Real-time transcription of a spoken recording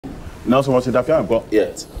Nelson, was it Dafeamekpor?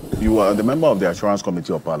 Yes. You were the member of the Assurance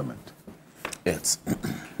Committee of Parliament. Yes.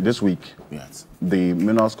 This week, Yes. the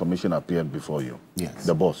Minerals Commission appeared before you. Yes.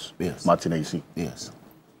 The boss, Yes. Martin AC. Yes.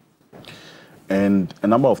 And a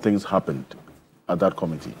number of things happened at that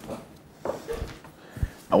committee.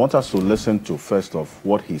 I want us to listen to first of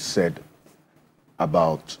what he said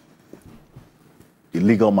about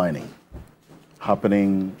illegal mining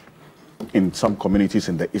happening in some communities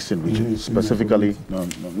in the eastern region, specifically,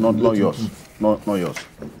 not yours, not yours,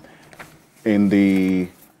 in the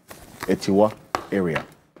Etiwa area,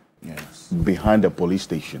 Yes. behind the police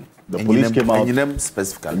station. The And police came out. And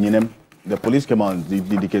specifically. The police came out and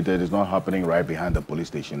indicated it's not happening right behind the police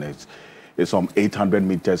station. It's some 800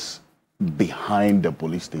 meters behind the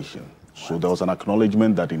police station. So there was an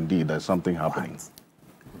acknowledgement that indeed there's something happening.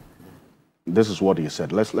 This is what he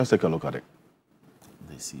said. Let's take a look at it.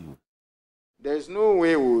 They see you. There's no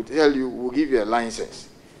way we'll tell you, we'll give you a license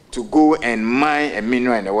to go and mine a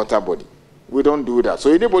mineral in a water body. We don't do that.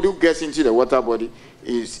 So anybody who gets into the water body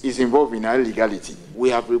is involved in illegality. We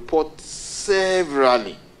have reported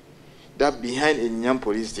severally that behind Enyam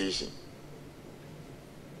police station,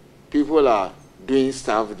 people are doing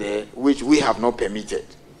stuff there which we have not permitted.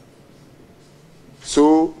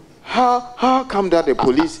 So how come that the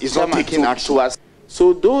police is not taking action?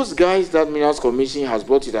 So those guys that Minerals Commission has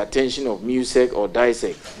brought to the attention of MUSEC or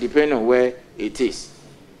DISEC, depending on where it is.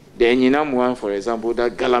 The Enyinam one, for example,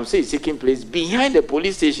 that Galamsey is taking place behind the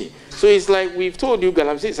police station. So it's like we've told you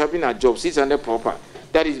Galamsey is having a job 600 proper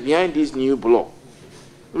that is behind this new block.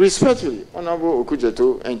 Respectfully, Honorable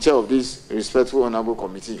Okujeto, and chair of this respectful Honorable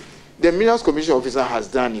Committee, the Minerals Commission officer has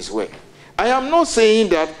done his work. I am not saying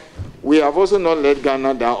that we have also not let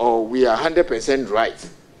Ghana down or we are 100% right.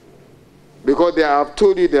 Because they have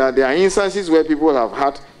told you that there are instances where people have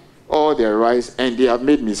had all their rights and they have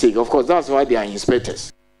made mistakes. Of course, that's why they are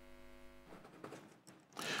inspectors.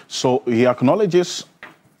 So he acknowledges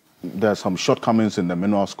there are some shortcomings in the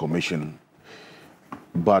Minerals Commission,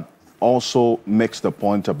 but also makes the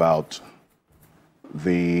point about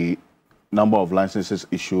the number of licenses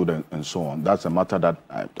issued and so on. That's a matter that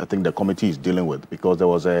I think the committee is dealing with, because there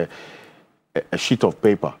was a sheet of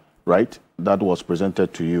paper, right, that was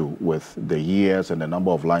presented to you with the years and the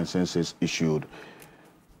number of licenses issued.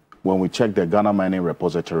 When we check the Ghana Mining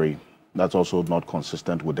Repository, that's also not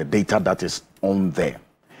consistent with the data that is on there.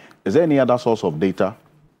 Is there any other source of data,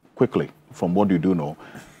 quickly, from what you do know,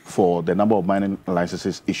 for the number of mining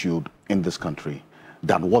licenses issued in this country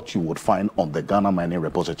than what you would find on the Ghana Mining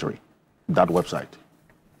Repository, that website?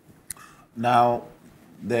 Now,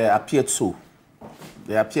 they appeared so.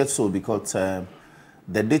 They appeared so because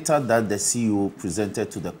the data that the CEO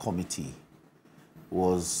presented to the committee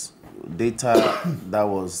was data that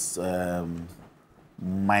was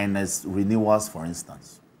minus renewals, for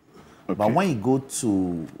instance. Okay. But when you go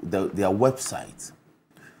to their website,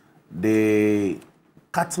 they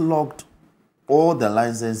cataloged all the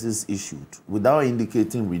licenses issued without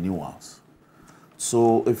indicating renewals.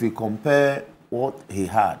 So if you compare what he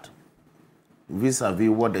had vis-a-vis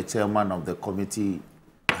what the chairman of the committee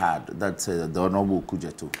had, that's the Honorable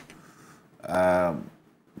Kujeto,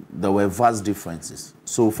 there were vast differences.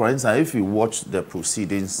 So for instance, if you watch the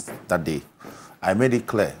proceedings that day, I made it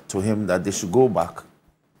clear to him that they should go back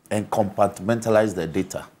and compartmentalize the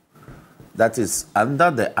data. That is,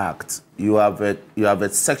 under the Act, you have a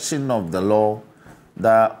section of the law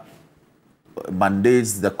that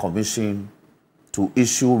mandates the Commission to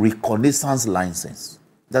issue reconnaissance license.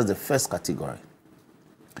 That's the first category.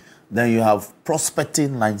 Then you have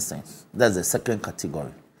prospecting license. That's the second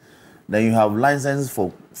category. Then you have license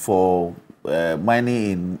for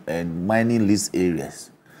mining in mining lease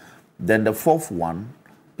areas. Then the fourth one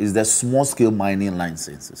is the small-scale mining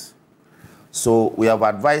licenses. So we have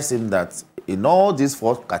advised him that in all these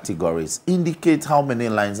four categories, indicate how many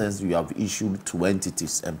licenses you have issued to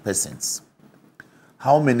entities and persons.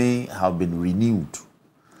 How many have been renewed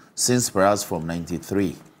since perhaps from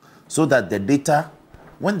 '93, so that the data,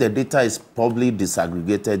 when the data is probably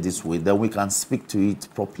disaggregated this way, then we can speak to it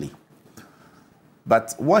properly.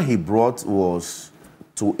 But what he brought was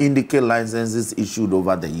to indicate licenses issued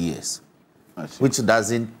over the years, which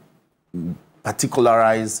doesn't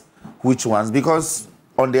particularize which ones, because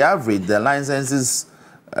on the average, the licenses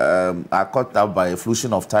are cut up by a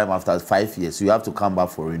flution of time after 5 years. You have to come back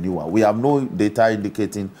for renewal. We have no data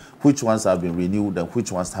indicating which ones have been renewed and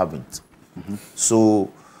which ones haven't. Mm-hmm.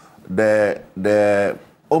 So the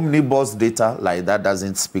omnibus data like that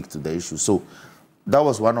doesn't speak to the issue. So that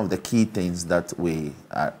was one of the key things that we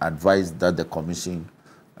advised that the Commission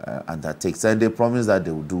undertakes, and they promised that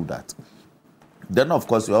they will do that. Then, of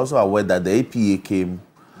course, we're also aware that the EPA came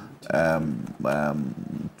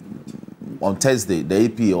on Thursday, the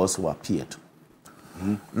EPA also appeared.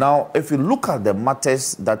 Now, if you look at the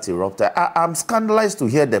matters that erupted, I'm scandalized to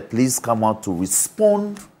hear the police come out to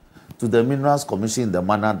respond to the Minerals Commission in the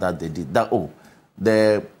manner that they did. That,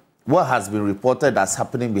 what has been reported as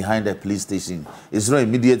happening behind the police station is not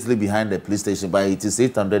immediately behind the police station, but it is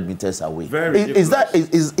 800 meters away. Is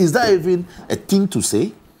that even a thing to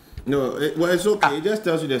say? No, well, it's okay. It just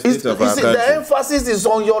tells you the state of our country. The emphasis is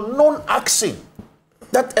on your non-action,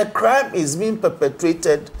 that a crime is being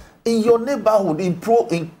perpetrated in your neighborhood, in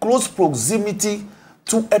close proximity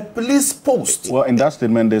to a police post. Well, in that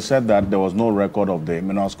statement, they said that there was no record of the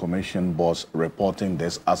Minerals Commission boss reporting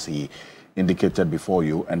this, as he indicated before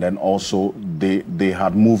you, and then also they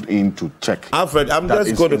had moved in to check. Alfred, I'm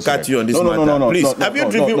just going to cut you on this matter. No, please, have you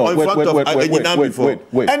driven in front of Enginam before?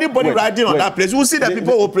 Anybody riding on that place, you will see the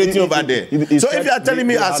people operating over there. So if you are telling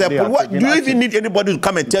me as a police, do you even need anybody to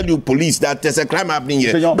come and tell you, police, that there's a crime happening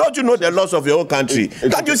here? Don't you know the laws of your own country?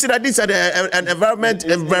 Can't you see that this is an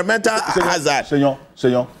environmental hazard?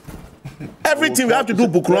 Senor. Everything we have to do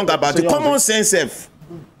book wrong about it. Common sense.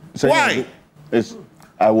 Why?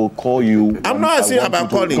 I will call you. I'm not saying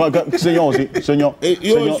about calling. Senor. You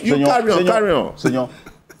carry on. Senor.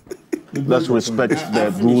 Let's respect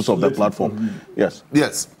the rules of the platform. Yes.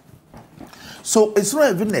 Yes. So it's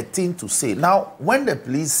not even a thing to say. Now, when the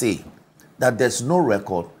police say that there's no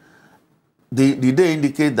record, did they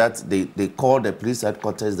indicate that they called the police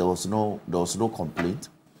headquarters, there was no complaint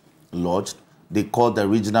lodged? They called the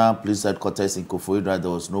regional police headquarters in Koforidra,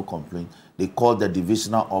 there was no complaint. They called the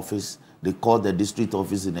divisional office, they called the district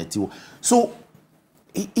office in Etiwo. So,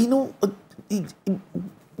 you know,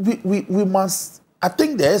 we must, I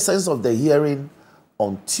think the essence of the hearing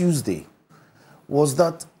on Tuesday was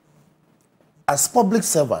that as public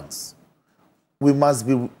servants, we must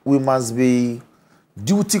be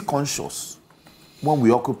duty conscious when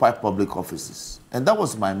we occupy public offices. And that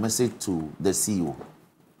was my message to the CEO.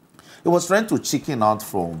 He was trying to chicken out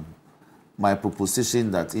from my proposition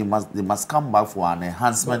that they must come back for an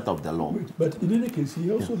enhancement of the law. But in any case, he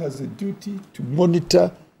also has a duty to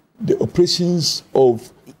monitor the operations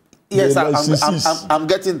of yes, I'm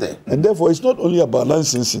getting there. And therefore, it's not only about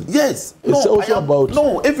licensing. Yes. It's also about...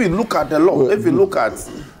 No, if you look at the law, if you look at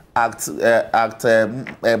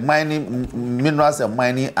Minerals and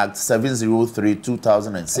Mining Act 703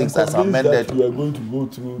 2006 as amended. That we are going to go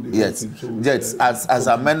through the yes, yes, as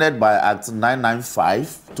amended by Act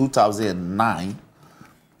 995 2009,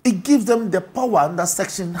 it gives them the power under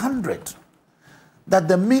Section 100 that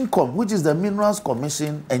the MINCOM, which is the Minerals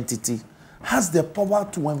Commission entity, has the power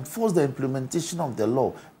to enforce the implementation of the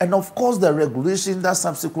law. And of course, the regulation that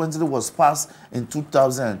subsequently was passed in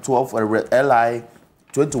 2012, LI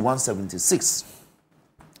 2176.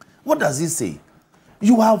 What does it say?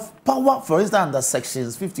 You have power, for instance, under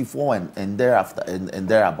sections 54 and thereafter and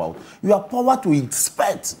thereabout. You have power to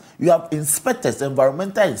inspect. You have inspectors,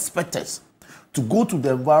 environmental inspectors, to go to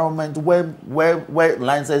the environment where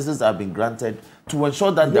licenses have been granted to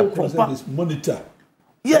ensure that the proper is monitor.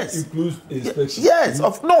 Yes. That includes inspection. Yes.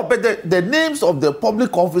 But the names of the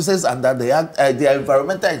public officers under the act, they are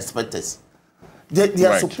environmental inspectors. They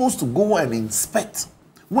are supposed to go and inspect.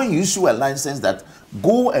 When you issue a license that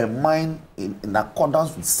go and mine in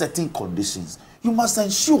accordance with certain conditions, you must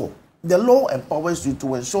ensure, the law empowers you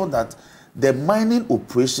to ensure that the mining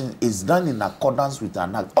operation is done in accordance with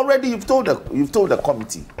an act. Already you've told the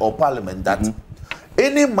committee or parliament that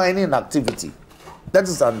any mining activity that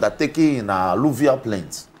is undertaken in alluvial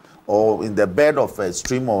plains or in the bed of a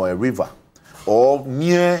stream or a river or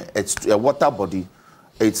near a water body,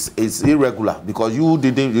 it's irregular because you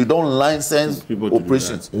don't license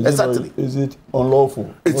operations. Exactly. Is it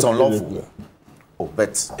unlawful? It's unlawful. Irregular? Oh,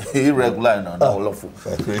 but irregular and unlawful.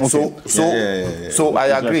 So I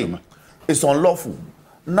agree. It's unlawful.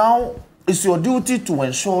 Now it's your duty to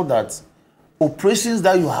ensure that operations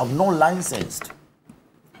that you have not licensed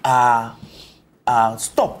are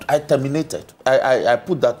stopped, are terminated. I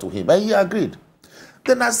put that to him, and he agreed.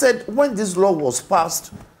 Then I said, when this law was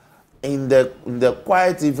passed in the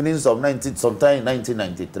quiet evenings of sometime in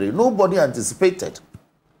 1993, nobody anticipated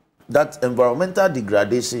that environmental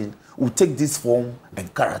degradation would take this form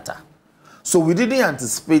and character. So we didn't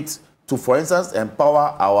anticipate to, for instance,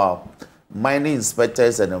 empower our mining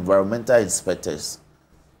inspectors and environmental inspectors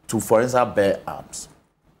to, for instance, bear arms.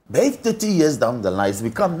 But if 30 years down the line it's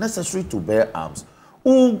become necessary to bear arms,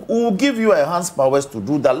 we'll give you enhanced powers to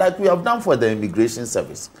do that, like we have done for the immigration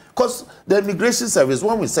service. Because the immigration service,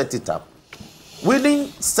 when we set it up, we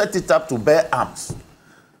didn't set it up to bear arms.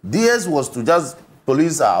 Theirs was to just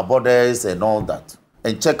police our borders and all that.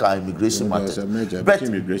 and check our immigration matters. There was a merger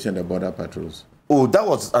between immigration and the border patrols. Oh, that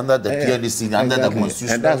was under the PNDC, under the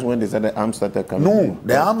Constitution. And that's when they said the arms started coming. No,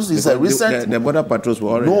 the arms is a recent... The border patrols were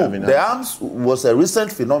already having the arms was a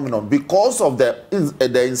recent phenomenon because of the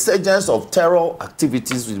insurgence of terror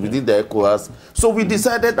activities within the ECOWAS. So we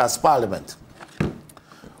decided as Parliament,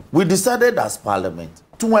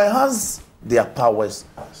 to enhance their powers,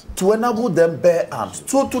 to enable them bear arms.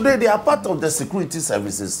 So today they are part of the security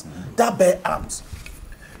services that bear arms.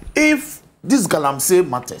 If these Galamsey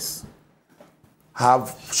matters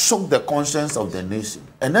have shocked the conscience of the nation,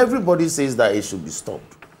 and everybody says that it should be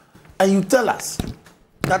stopped, and you tell us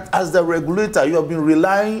that as the regulator you have been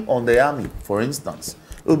relying on the army, for instance,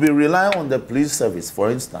 you'll be relying on the police service,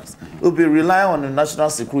 for instance, you'll be relying on the national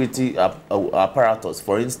security apparatus,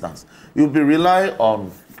 for instance, you'll be relying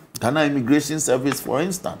on Ghana Immigration Service, for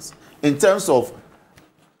instance, in terms of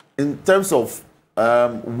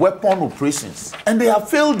weapon operations, and they have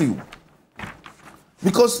failed you.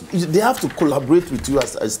 Because they have to collaborate with you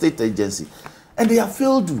as a state agency. And they have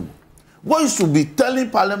failed you. What you should be telling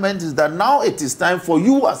Parliament is that now it is time for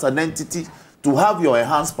you as an entity to have your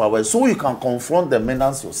enhanced power so you can confront the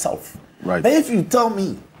menace yourself. Right. But if you tell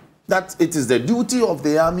me that it is the duty of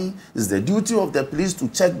the army, it's the duty of the police to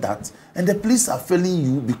check that, and the police are failing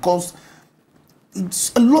you because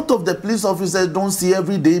a lot of the police officers don't see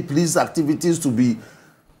everyday police activities to be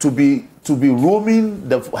roaming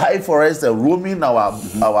the high forest and roaming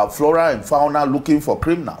our flora and fauna looking for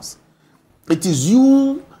criminals. It is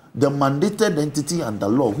you, the mandated entity under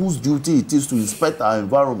law, whose duty it is to inspect our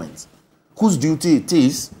environment, whose duty it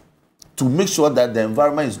is to make sure that the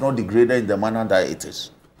environment is not degraded in the manner that it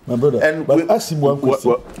is. My brother, and but ask him one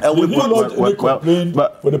question. Did he not any complaint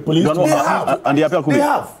for the police?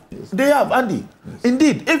 They have, Andy. Yes.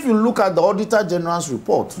 Indeed, if you look at the Auditor General's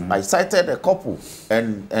report, I cited a couple,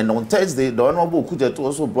 and on Thursday, the Honorable Kujetu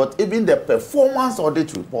also brought even the performance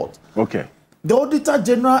audit report. Okay. The Auditor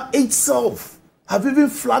General itself have even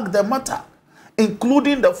flagged the matter,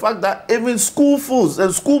 including the fact that even school schools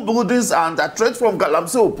and school buildings are under threat from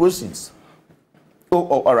Galamsey operations.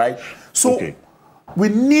 All right. So we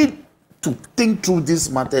need to think through these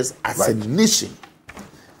matters as a nation.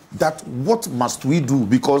 That what must we do?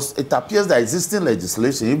 Because it appears that existing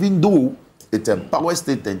legislation, even though it empowers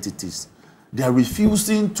state entities, they are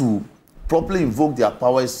refusing to properly invoke their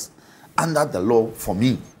powers under the law. For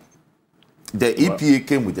me, the EPA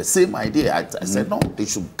came with the same idea. I said, no, they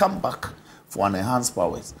should come back for an enhanced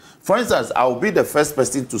powers. For instance, I will be the first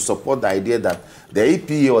person to support the idea that the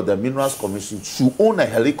EPA or the Minerals Commission should own a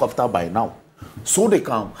helicopter by now, so they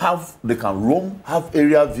can roam, have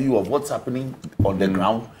area view of what's happening on the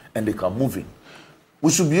ground, and they can move in.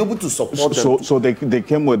 We should be able to support them. So they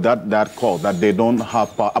came with that call that they don't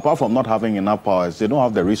have power. Apart from not having enough powers, they don't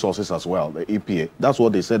have the resources as well, the EPA. That's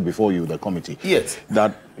what they said before you, the committee. Yes.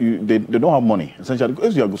 That they don't have money, essentially,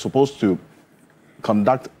 because you're supposed to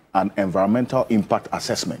conduct an environmental impact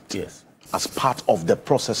assessment as part of the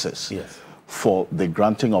processes for the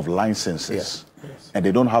granting of licenses. And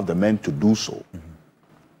they don't have the men to do so.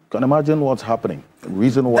 Can you imagine what's happening? The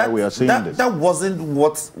reason why we are saying this. That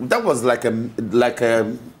was like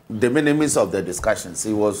the minimis of the discussions.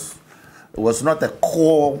 It was not a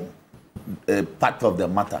core part of the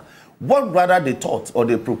matter. What rather they thought or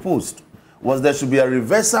they proposed was there should be a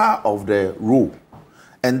reversal of the rule,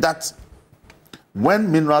 and that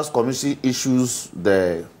when Minerals Commission issues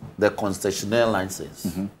the concessionaire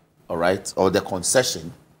license, all right, or the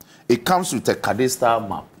concession, it comes with a cadastral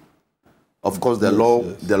map. Of course, the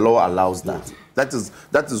law allows that. That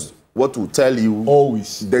is what will tell you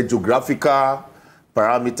always the geographical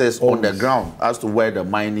parameters on the ground as to where the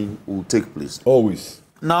mining will take place. Always.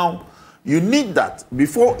 Now, you need that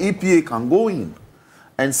before EPA can go in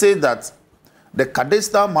and say that the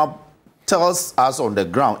cadastral map tells us on the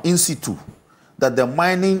ground, in situ, that the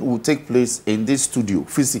mining will take place in this studio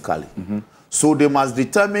physically. So they must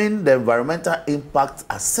determine the environmental impact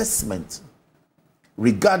assessment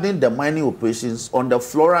regarding the mining operations on the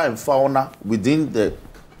flora and fauna within the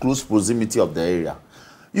close proximity of the area.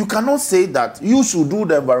 You cannot say that you should do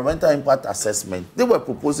the environmental impact assessment. They were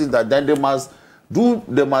proposing that then they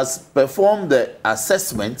must perform the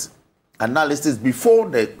assessment analysis before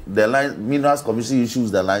the Minerals Commission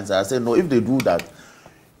issues the lines. I said, no, if they do that,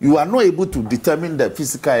 you are not able to determine the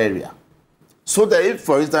physical area. So that if,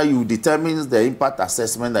 for instance, you determine the impact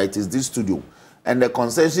assessment that it is this studio, and the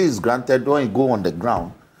concession is granted when you go on the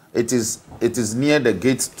ground, it is near the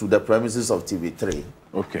gate to the premises of TV3.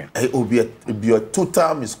 Okay. It will be a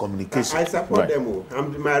total miscommunication. I support them all.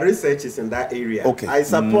 My research is in that area. Okay. I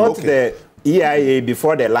support the EIA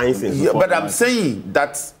before the license. Yeah, but I'm saying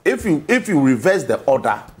that if you reverse the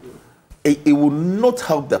order, it will not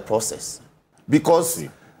help the process, because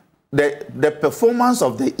the performance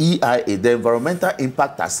of the EIA, the environmental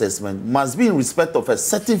impact assessment, must be in respect of a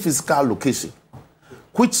certain physical location,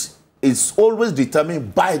 which is always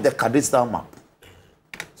determined by the cadastral map.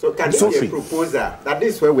 So can there be a proposal that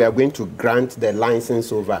this is where we are going to grant the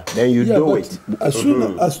license over? Then you do it. As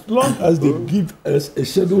long as they give us a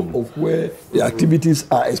schedule of where the activities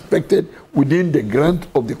are expected within the grant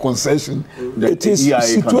of the concession, it is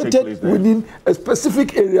situated within a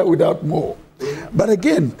specific area without more. But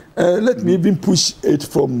again, let me even push it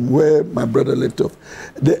from where my brother left off.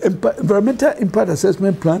 The environmental impact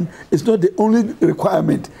assessment plan is not the only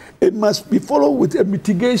requirement. It must be followed with a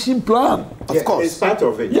mitigation plan. Of course. It's part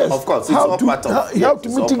of it. Yes. Of course. It's all part of it. How to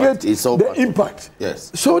mitigate the impact.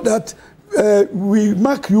 Yes. So that we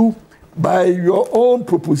mark you by your own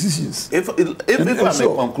propositions. If I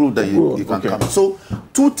may conclude, that you can come. So,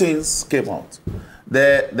 two things came out.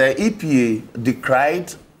 The EPA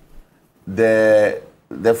decried the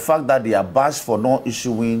fact that they are bashed for not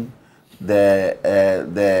issuing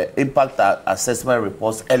the impact assessment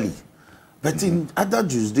reports early. But in other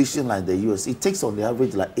jurisdictions like the US, it takes on the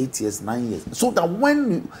average like 8 years, 9 years. So that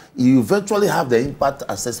when you eventually have the impact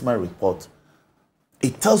assessment report,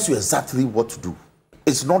 it tells you exactly what to do.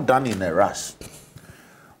 It's not done in a rush.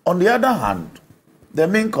 On the other hand, the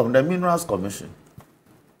Minerals Commission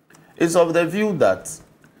is of the view that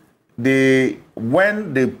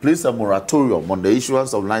when they place a moratorium on the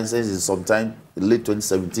issuance of licenses sometime in late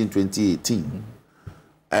 2017, 2018,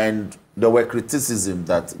 and there were criticism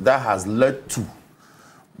that has led to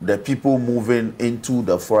the people moving into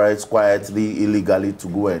the forest quietly, illegally, to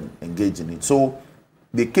go and engage in it. So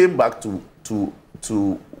they came back to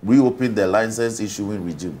reopen the license issuing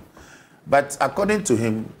regime. But according to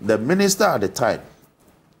him, the minister at the time,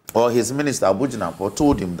 or his minister, Dafeamekpor,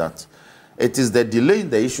 told him that it is the delay in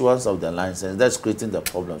the issuance of the license that's creating the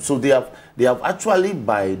problem. So they have actually,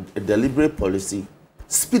 by a deliberate policy,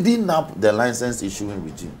 speeding up the license issuing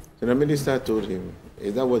regime. So the minister told him,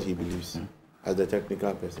 is that what he believes as the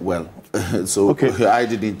technical person? Well, so I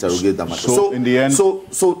didn't interrogate that matter. So in the end,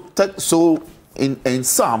 so in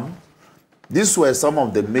sum, these were some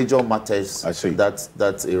of the major matters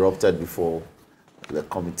that erupted before the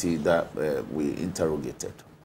committee that we interrogated.